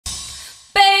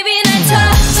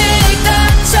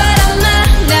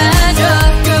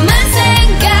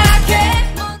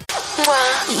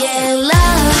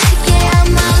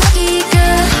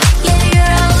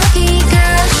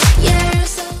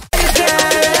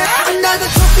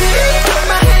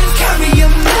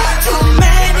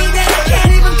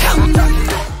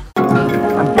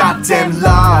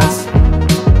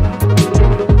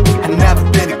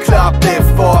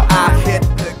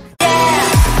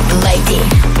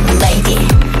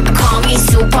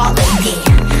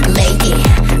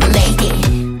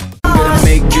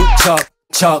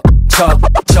척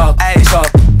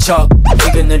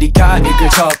이건 우리가 읽을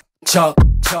척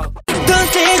Don't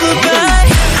say goodbye.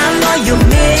 I know you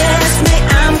miss me.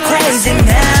 I'm crazy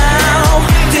now.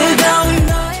 뜨거운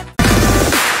너의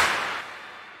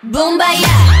붐바야.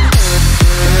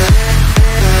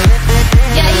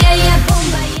 야야야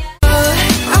붐바야.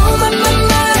 Oh my my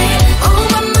my, oh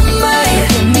my my my.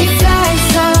 Me fly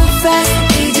so fast.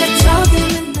 이제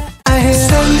저기는 나. I hear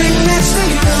something next to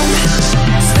you.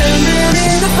 Standing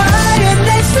in the fire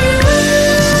next to you.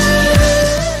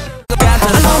 I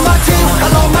love my team, I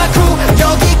love my crew.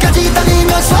 여기까지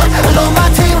달리면서 I love my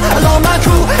team, I love my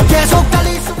crew. 계속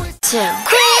달릴 수 있어.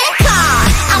 Quick car,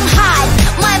 I'm high.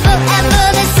 My book and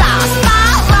mood is all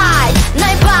spotlight. 날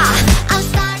봐, I'm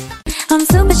starting. I'm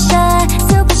super shy,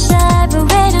 but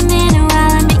wait a minute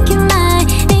while I make you mine.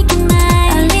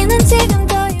 알리는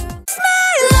지금도 you.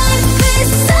 Smile like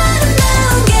this, I don't know,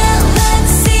 girl.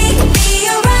 Let's see, be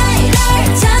a writer.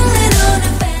 장르로는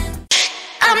fan.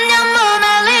 I'm your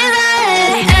Mona Lisa.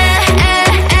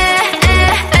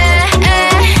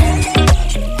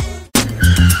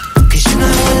 Cause you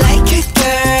know I like it,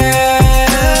 girl.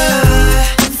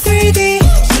 3D,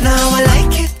 you know I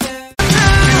like it, girl.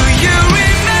 Do you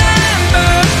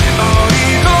remember?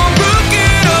 어리고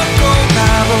부끄럽고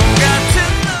바보 같은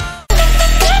너.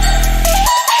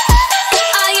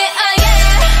 Oh yeah.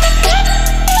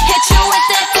 Hit you with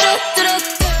that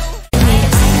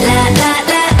la la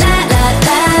la la la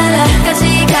la la. 같이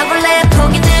가볼래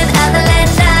포기는 안 할래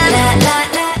la.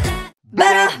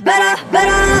 Better.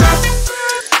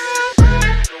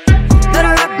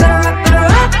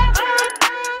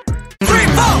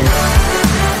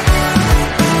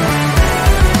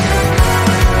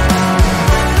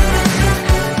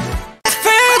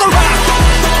 Feel the rock,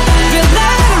 feel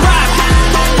let it rock.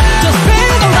 Just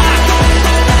feel the rock,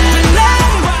 feel let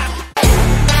it rock.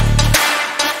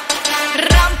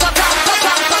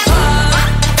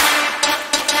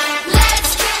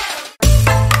 Let's go.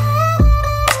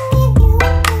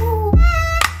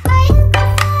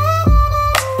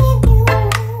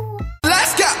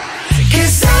 Let's go.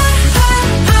 'Cause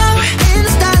I'm in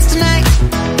the stars tonight.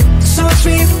 So watch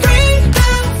me bring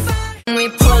down fire. We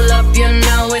pull up, you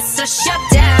know it's a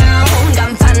shutdown.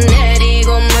 간판 내리고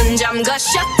문 잠가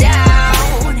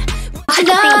shutdown. You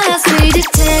know how sweet it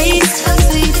tastes.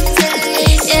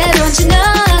 Yeah, don't you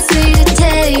know how sweet it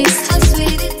tastes?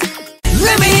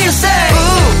 Let me hear you say,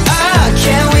 ooh,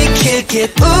 can we kick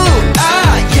it? Ooh,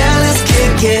 yeah, let's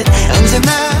kick it.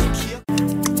 언제나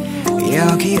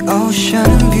여기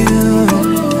ocean view.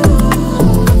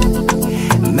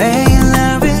 매일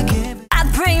나를 give. I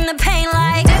bring the pain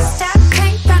like This stop,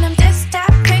 crank, run 'em. This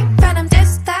stop, crank, run 'em. This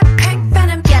stop, crank, run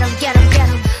 'em. get 'em.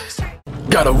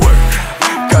 Gotta work,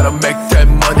 gotta make that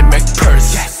money, make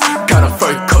purse. Gotta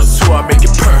focus, so I make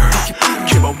it purr.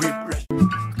 Keep on refresh.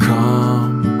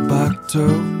 Come back to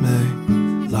me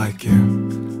like you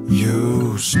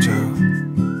used to.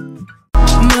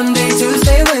 Monday,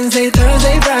 Tuesday, Wednesday,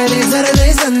 Thursday, Friday,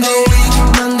 Saturday, Sunday.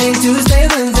 Monday, Tuesday,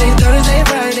 Wednesday, Thursday,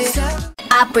 Friday.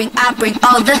 I bring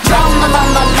all the drama,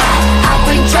 I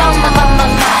bring drama,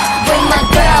 bring my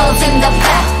girls in the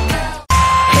back.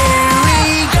 Here we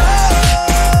go.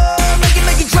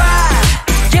 Make it dry.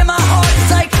 Get my heart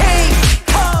like cake.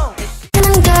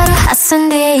 I'm gonna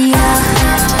Sunday.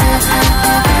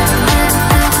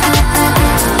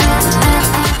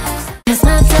 It's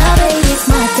not that, baby, it's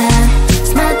not that.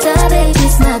 It's not that, baby,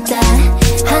 it's not that.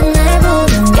 하늘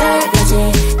보는 별까지.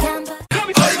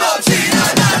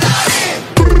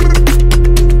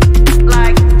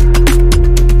 Like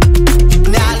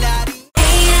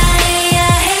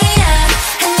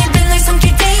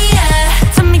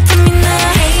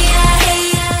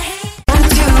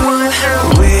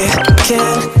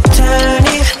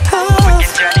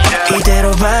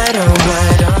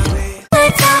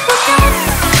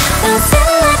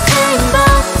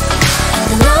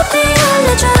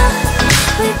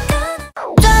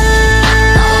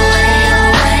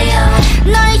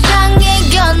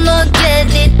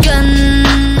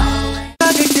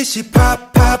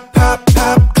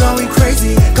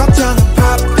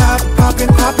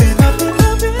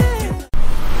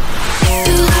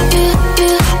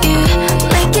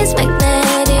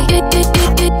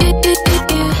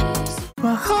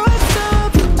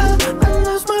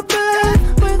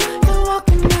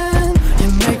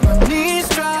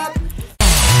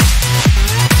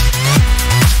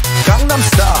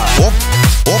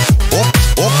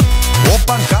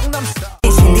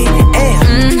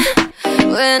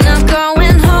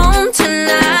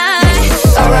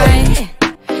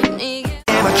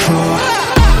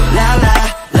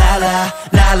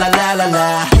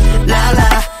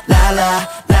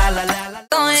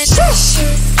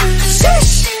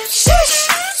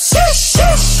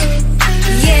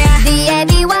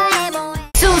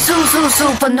to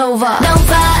supernova.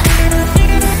 Nova,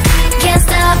 can't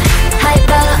stop,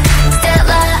 hyper,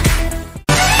 stellar.